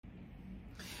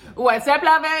What's up,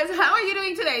 lovers? How are you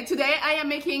doing today? Today I am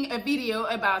making a video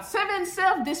about 7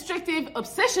 self-destructive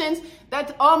obsessions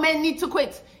that all men need to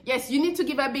quit. Yes, you need to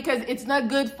give up because it's not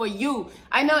good for you.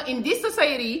 I know in this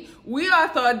society, we are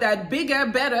taught that bigger,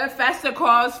 better, faster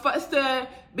cars, faster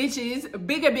bitches,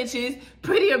 bigger bitches,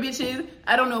 prettier bitches,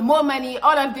 I don't know, more money,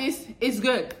 all of this is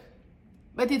good.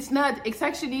 But it's not. It's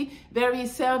actually very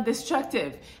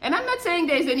self-destructive. And I'm not saying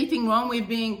there's anything wrong with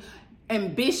being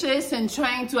ambitious and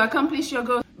trying to accomplish your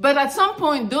goals. But at some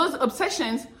point, those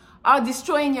obsessions are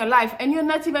destroying your life and you're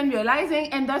not even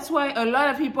realizing. And that's why a lot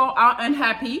of people are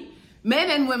unhappy, men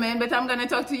and women, but I'm going to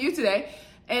talk to you today.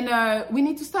 And we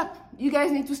need to stop. You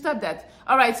guys need to stop that.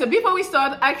 All right, so before we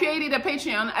start, I created a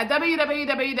Patreon at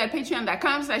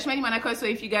www.patreon.com/MannyMonaco. So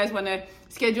if you guys want to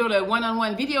schedule a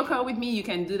one-on-one video call with me, you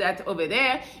can do that over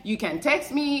there. You can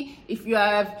text me if you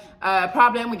have a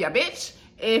problem with your bitch.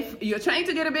 If you're trying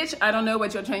to get a bitch, I don't know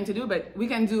what you're trying to do, but we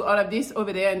can do all of this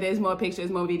over there, and there's more pictures,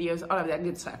 more videos, all of that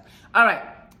good stuff. All right,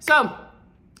 so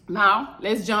now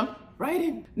let's jump right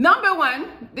in. Number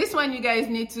 1, this one you guys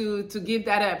need to give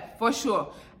that up for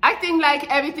sure. Acting like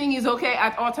everything is okay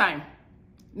at all time.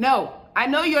 No, I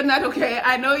know you're not okay.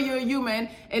 I know you're human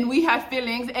and we have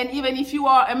feelings. And even if you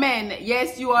are a man,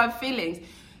 yes, you have feelings.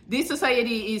 This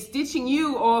society is teaching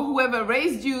you, or whoever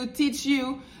raised you teach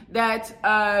you, that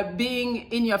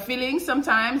being in your feelings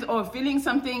sometimes, or feeling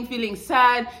something, feeling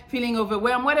sad, feeling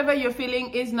overwhelmed, whatever you're feeling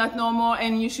is not normal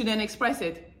and you shouldn't express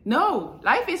it. No,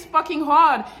 life is fucking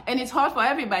hard and it's hard for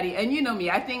everybody. And you know me,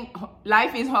 I think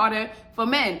life is harder for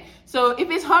men. So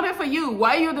if it's harder for you,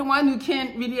 why you're the one who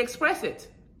can't really express it?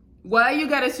 Why you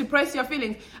gotta suppress your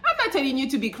feelings? I'm not telling you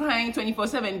to be crying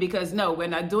 24/7 because no, we're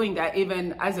not doing that.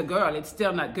 Even as a girl, it's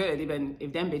still not good, even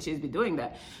if them bitches be doing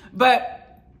that. But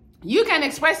you can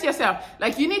express yourself.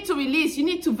 Like, you need to release, you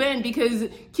need to vent, because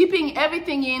keeping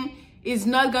everything in is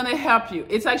not gonna help you.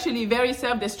 It's actually very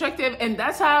self-destructive, and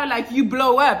that's how, like, you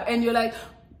blow up and you're like,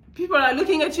 people are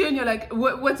looking at you and you're like,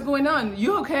 what's going on?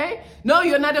 You okay? No,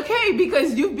 you're not okay,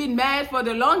 because you've been mad for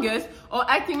the longest or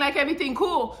acting like everything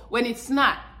cool when it's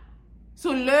not. So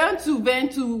learn to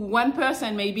vent to one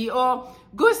person maybe, or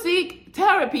go seek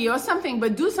therapy or something,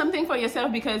 but do something for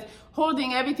yourself, because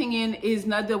holding everything in is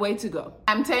not the way to go.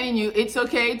 I'm telling you, it's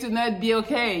okay to not be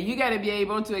okay. You gotta be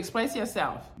able to express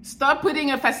yourself. Stop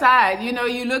putting a facade. You know,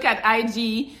 you look at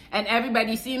IG and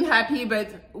everybody seems happy, but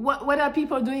what are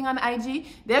people doing on IG?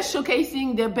 They're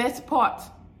showcasing their best part.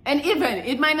 And even,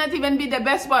 it might not even be the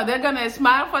best part. They're gonna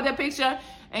smile for the picture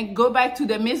and go back to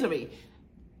the misery.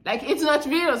 Like, it's not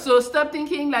real. So stop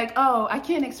thinking like, oh, I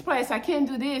can't express, I can't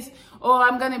do this, or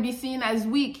I'm gonna be seen as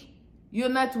weak. You're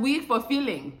not weak for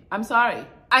feeling. I'm sorry.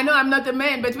 I know I'm not a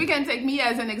man, but we can take me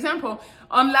as an example.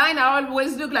 Online, I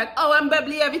always look like, oh, I'm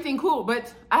bubbly, everything cool.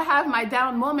 But I have my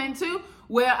down moment too,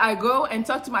 where I go and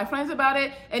talk to my friends about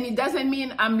it. And it doesn't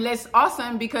mean I'm less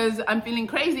awesome because I'm feeling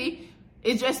crazy.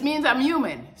 It just means I'm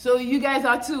human. So you guys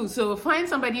are too. So find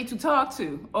somebody to talk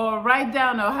to, or write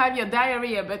down, or have your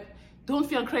diarrhea, but don't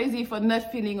feel crazy for not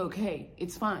feeling okay.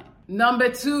 It's fine. Number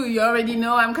 2, you already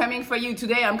know I'm coming for you.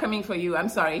 Today I'm coming for you. I'm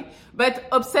sorry. But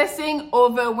obsessing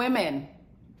over women.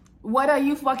 What are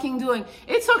you fucking doing?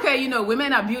 It's okay, you know,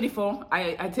 women are beautiful.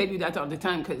 I tell you that all the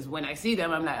time, because when I see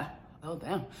them, I'm like, oh,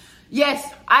 damn.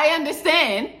 Yes, I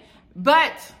understand.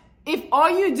 But if all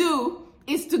you do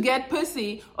is to get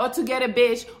pussy, or to get a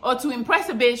bitch, or to impress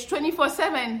a bitch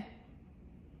 24/7,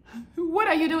 what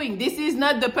are you doing? This is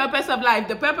not the purpose of life.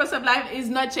 The purpose of life is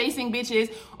not chasing bitches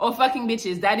or fucking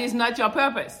bitches. That is not your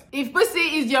purpose. If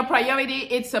pussy is your priority,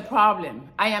 it's a problem.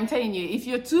 I am telling you, if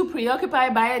you're too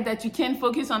preoccupied by it that you can't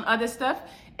focus on other stuff,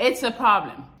 it's a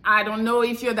problem. I don't know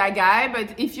if you're that guy,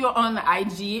 but if you're on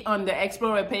IG, on the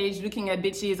Explorer page, looking at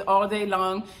bitches all day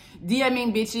long,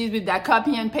 DMing bitches with that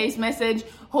copy and paste message,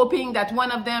 hoping that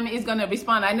one of them is gonna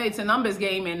respond. I know it's a numbers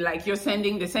game and like you're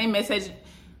sending the same message.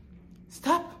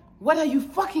 Stop. What are you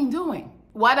fucking doing?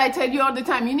 What I tell you all the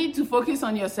time, you need to focus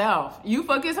on yourself. You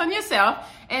focus on yourself,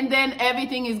 and then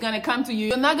everything is gonna come to you.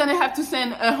 You're not gonna have to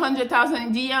send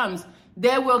 100,000 DMs.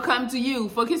 They will come to you.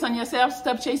 Focus on yourself.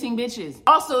 Stop chasing bitches.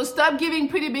 Also, stop giving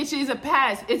pretty bitches a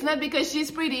pass. It's not because she's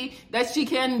pretty that she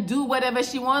can do whatever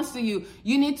she wants to you.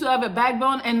 You need to have a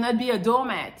backbone and not be a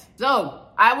doormat. So,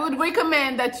 I would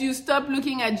recommend that you stop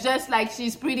looking at just like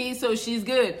she's pretty, so she's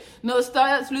good. No,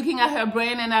 start looking at her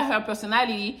brain and at her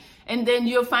personality, and then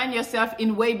you'll find yourself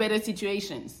in way better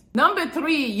situations. Number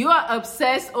 3, you are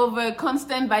obsessed over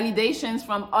constant validations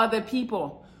from other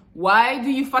people. Why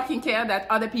do you fucking care that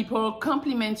other people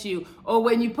compliment you? Or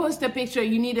when you post a picture,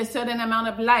 you need a certain amount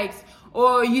of likes,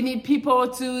 or you need people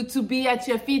to be at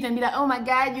your feet and be like, oh my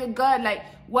God, you're God. Like,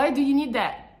 why do you need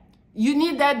that? You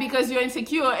need that because you're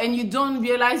insecure and you don't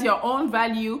realize your own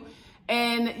value,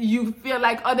 and you feel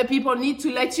like other people need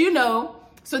to let you know,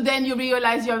 so then you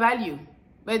realize your value.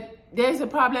 But there's a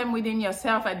problem within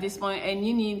yourself at this point, and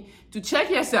you need to check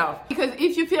yourself. Because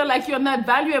if you feel like you're not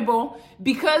valuable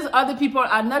because other people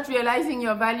are not realizing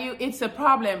your value, it's a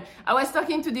problem. I was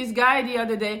talking to this guy the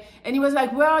other day, and he was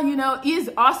like, well, you know, he's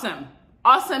awesome.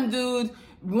 Awesome dude,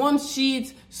 won't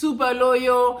cheat, super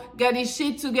loyal, got his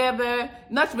shit together,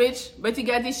 not rich, but he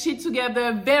got his shit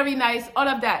together, very nice, all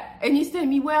of that. And he's telling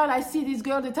me, well, I see this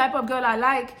girl, the type of girl I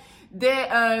like, they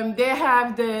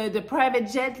have the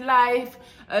private jet life,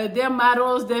 they're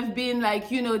models, they've been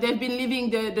like, you know, they've been living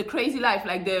the crazy life,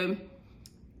 like the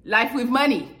life with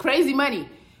money, crazy money,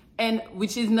 and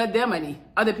which is not their money,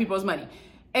 other people's money.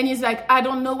 And he's like, I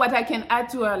don't know what I can add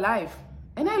to her life.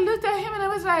 And I looked at him and I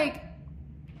was like,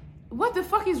 what the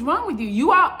fuck is wrong with you?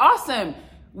 You are awesome.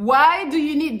 Why do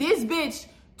you need this bitch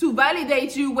to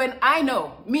validate you when I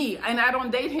know, me, and I don't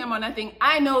date him or nothing,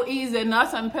 I know he's an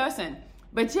awesome person.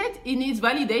 But yet he needs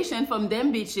validation from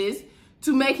them bitches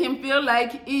to make him feel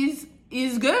like he's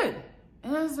good.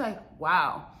 And I was like,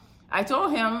 wow. I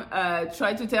told him,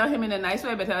 tried to tell him in a nice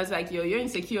way, but I was like, yo, you're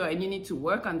insecure and you need to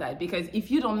work on that, because if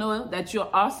you don't know that you're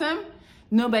awesome,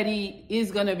 nobody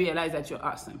is gonna realize that you're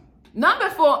awesome. Number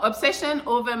 4, obsession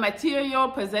over material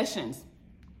possessions.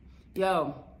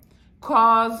 Yo,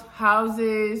 cars,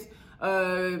 houses,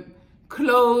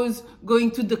 clothes,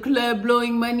 going to the club,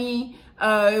 blowing money,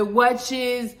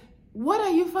 watches. What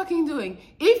are you fucking doing?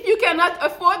 If you cannot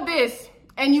afford this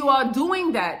and you are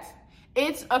doing that,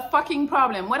 it's a fucking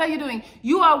problem. What are you doing?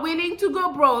 You are willing to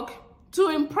go broke to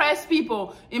impress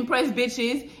people, impress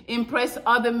bitches, impress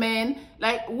other men.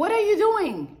 Like, what are you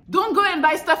doing? Don't go and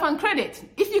buy stuff on credit.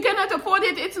 If you cannot afford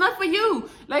it, it's not for you.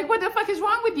 Like, what the fuck is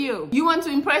wrong with you? You want to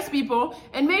impress people,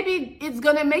 and maybe it's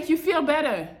gonna make you feel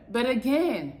better. But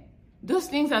again, those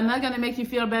things are not gonna make you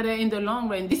feel better in the long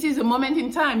run. This is a moment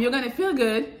in time. You're gonna feel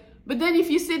good. But then if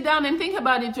you sit down and think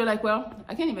about it, you're like, well,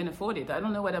 I can't even afford it. I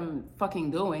don't know what I'm fucking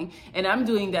doing. And I'm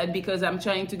doing that because I'm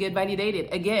trying to get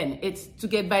validated. Again, it's to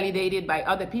get validated by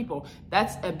other people.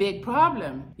 That's a big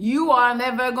problem. You are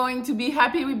never going to be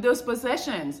happy with those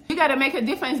possessions. You got to make a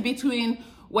difference between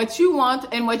what you want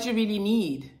and what you really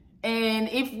need. And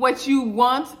if what you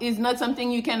want is not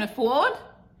something you can afford,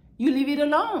 you leave it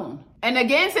alone. And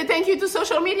again, say thank you to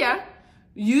social media.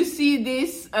 You see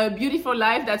this beautiful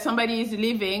life that somebody is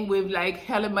living with, like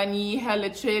hella money, hella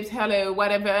trips, hella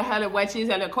whatever, hella watches,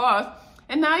 hella cars.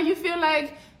 And now you feel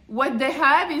like what they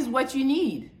have is what you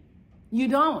need. You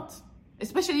don't,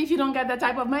 especially if you don't get that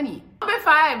type of money. Number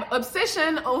 5,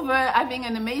 obsession over having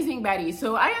an amazing body.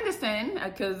 So I understand,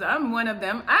 because I'm one of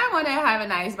them. I want to have a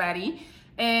nice body.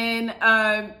 And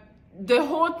the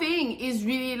whole thing is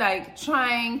really like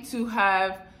trying to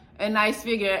have a nice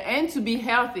figure and to be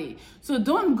healthy. So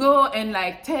don't go and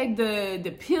like take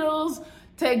the pills,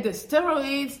 take the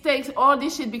steroids, take all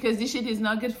this shit, because this shit is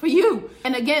not good for you.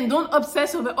 And again, don't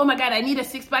obsess over, oh my God, I need a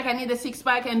six pack.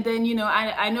 And then, you know,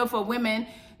 I know for women,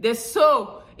 they're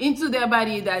so into their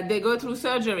body that they go through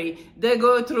surgery, they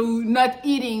go through not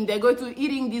eating, they go through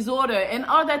eating disorder and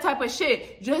all that type of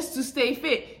shit just to stay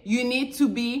fit. You need to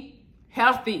be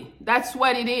healthy. That's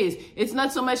what it is. It's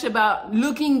not so much about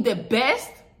looking the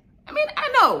best. I mean, I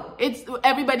know it's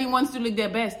everybody wants to look their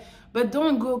best, but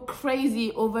don't go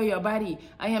crazy over your body.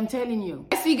 I am telling you.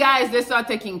 I see guys, they start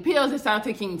taking pills, they start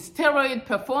taking steroid,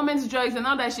 performance drugs and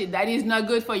all that shit. That is not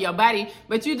good for your body,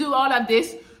 but you do all of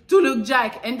this to look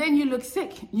jack, and then you look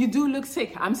sick. You do look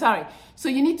sick. I'm sorry. So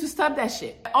you need to stop that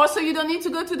shit. Also, you don't need to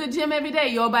go to the gym every day.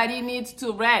 Your body needs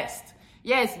to rest.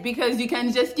 Yes, because you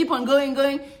can just keep on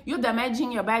going. You're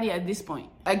damaging your body at this point.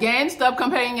 Again, stop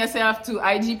comparing yourself to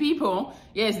IG people.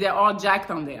 Yes, they're all jacked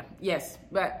on there. Yes,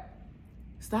 but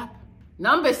stop.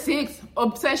 Number 6,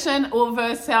 obsession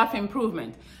over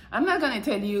self-improvement. I'm not going to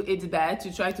tell you it's bad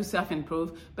to try to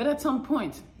self-improve, but at some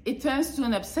point, it turns to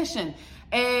an obsession.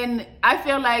 And I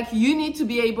feel like you need to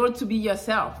be able to be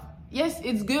yourself. Yes,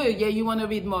 it's good. Yeah, you want to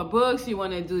read more books, you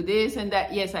want to do this and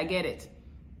that. Yes, I get it.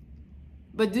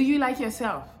 But do you like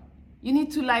yourself? You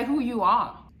need to like who you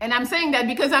are. And I'm saying that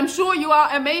because I'm sure you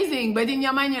are amazing, but in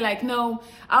your mind, you're like, no,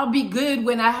 I'll be good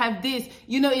when I have this.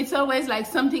 You know, it's always like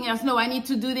something else. No, I need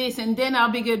to do this and then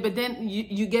I'll be good. But then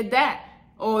you get that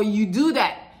or you do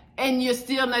that and you're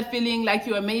still not feeling like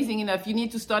you're amazing enough. You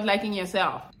need to start liking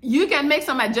yourself. You can make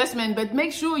some adjustment, but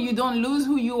make sure you don't lose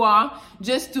who you are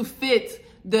just to fit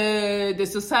the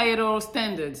societal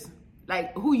standards.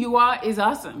 Like who you are is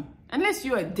awesome. Unless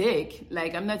you're a dick.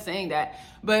 Like, I'm not saying that.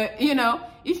 But, if you know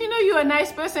you're a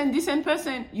nice person, decent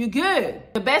person, you're good.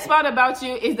 The best part about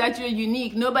you is that you're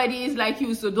unique. Nobody is like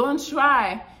you. So don't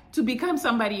try to become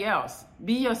somebody else.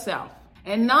 Be yourself.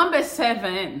 And number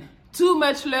 7, too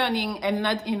much learning and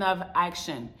not enough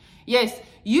action. Yes,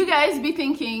 you guys be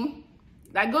thinking,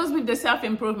 that goes with the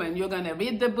self-improvement. You're going to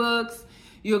read the books.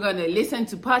 You're going to listen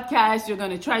to podcasts. You're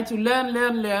going to try to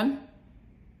learn.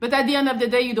 But at the end of the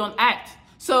day, you don't act.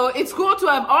 So it's cool to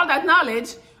have all that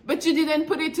knowledge, but you didn't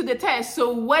put it to the test.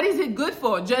 So what is it good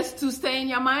for? Just to stay in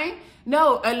your mind?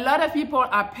 No, a lot of people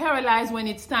are paralyzed when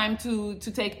it's time to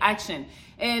take action.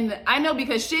 And I know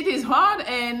because shit is hard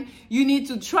and you need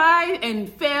to try and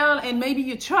fail, and maybe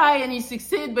you try and you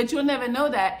succeed, but you'll never know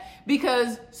that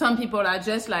because some people are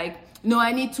just like, no,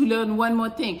 I need to learn one more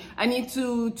thing. I need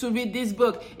to read this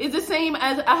book. It's the same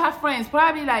as I have friends,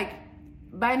 probably like,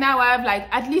 by now I have like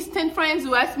at least 10 friends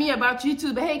who ask me about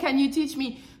YouTube. Hey, can you teach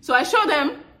me? So I show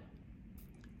them.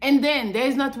 And then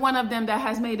there's not one of them that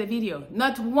has made a video.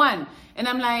 Not one. And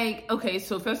I'm like, okay,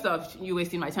 so first off, you're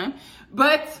wasting my time.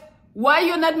 But why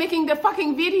you're not making the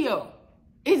fucking video?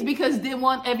 It's because they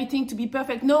want everything to be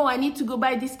perfect. No, I need to go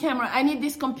buy this camera. I need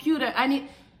this computer.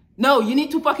 No, you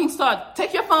need to fucking start.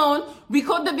 Take your phone,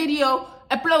 record the video,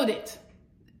 upload it.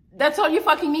 That's all you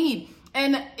fucking need.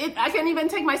 And I can even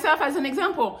take myself as an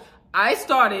example. I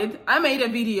made a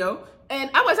video,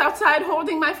 and I was outside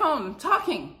holding my phone,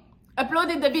 talking.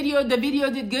 Uploaded the video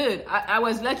did good. I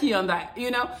was lucky on that,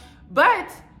 But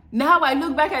now I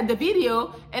look back at the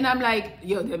video, and I'm like,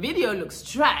 the video looks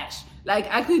trash. Like,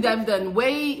 I could have done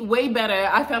way, way better.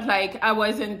 I felt like I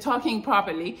wasn't talking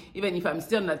properly, even if I'm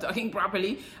still not talking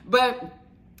properly. But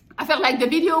I felt like the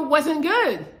video wasn't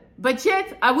good. But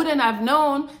yet, I wouldn't have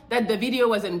known that the video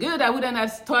wasn't good. I wouldn't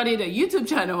have started a YouTube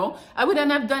channel. I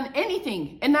wouldn't have done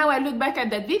anything. And now I look back at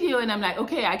that video and I'm like,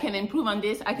 okay, I can improve on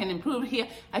this. I can improve here.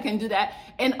 I can do that.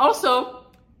 And also,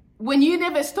 when you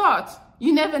never start,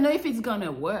 you never know if it's going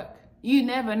to work. You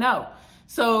never know.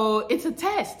 So it's a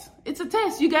test.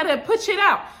 You got to put shit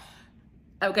out.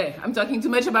 Okay, I'm talking too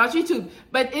much about YouTube,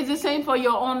 but it's the same for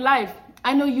your own life.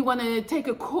 I know you want to take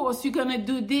a course, you're going to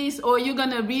do this, or you're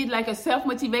going to read like a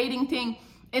self-motivating thing,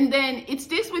 and then it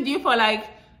sticks with you for like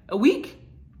a week.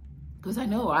 Because I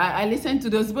know, I listen to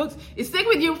those books. It sticks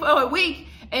with you for a week,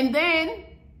 and then,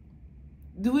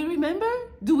 do we remember?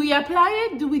 Do we apply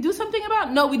it? Do we do something about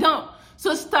it? No, we don't.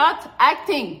 So start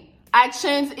acting.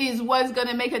 Actions is what's going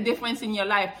to make a difference in your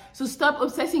life. So stop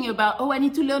obsessing about, I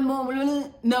need to learn more.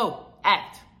 No,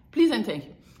 act. Please and thank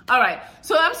you. All right.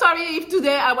 So I'm sorry if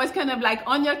today I was kind of like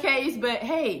on your case, but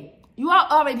hey, you are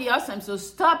already awesome. So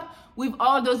stop with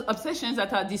all those obsessions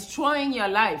that are destroying your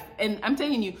life. And I'm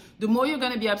telling you, the more you're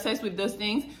going to be obsessed with those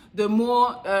things, the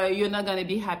more you're not going to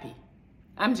be happy.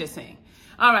 I'm just saying.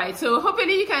 All right. So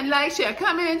hopefully you can like, share,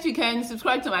 comment. You can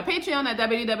subscribe to my Patreon at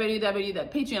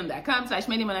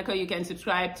www.patreon.com/MellyMonaco. You can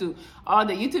subscribe to all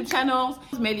the YouTube channels,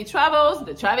 Melly Travels,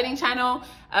 the traveling channel.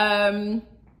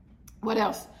 What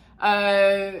else?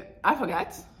 I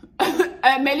forgot.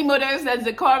 Melly Motors, that's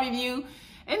the car review.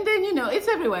 And then, it's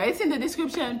everywhere. It's in the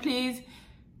description. Please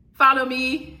follow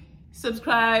me,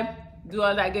 subscribe, do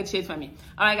all that good shit for me.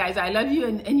 All right, guys, I love you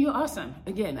and you're awesome.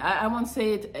 Again, I won't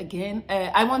say it again.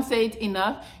 I won't say it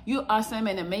enough. You're awesome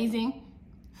and amazing.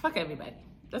 Fuck everybody.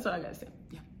 That's all I gotta say.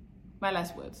 Yeah. My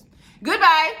last words.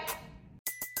 Goodbye.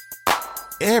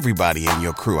 Everybody in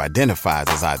your crew identifies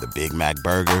as either Big Mac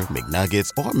Burger,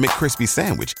 McNuggets, or McCrispy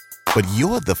Sandwich. But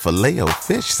you're the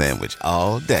Filet-O-Fish Sandwich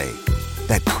all day.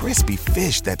 That crispy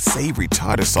fish, that savory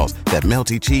tartar sauce, that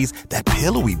melty cheese, that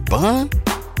pillowy bun.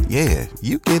 Yeah,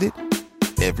 you get it.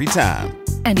 Every time.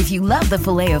 And if you love the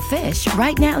Filet-O-Fish,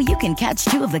 right now you can catch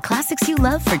 2 of the classics you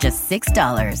love for just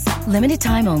 $6. Limited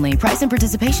time only. Price and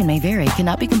participation may vary.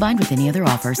 Cannot be combined with any other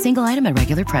offer. Single item at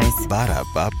regular price.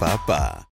 Ba-da-ba-ba-ba.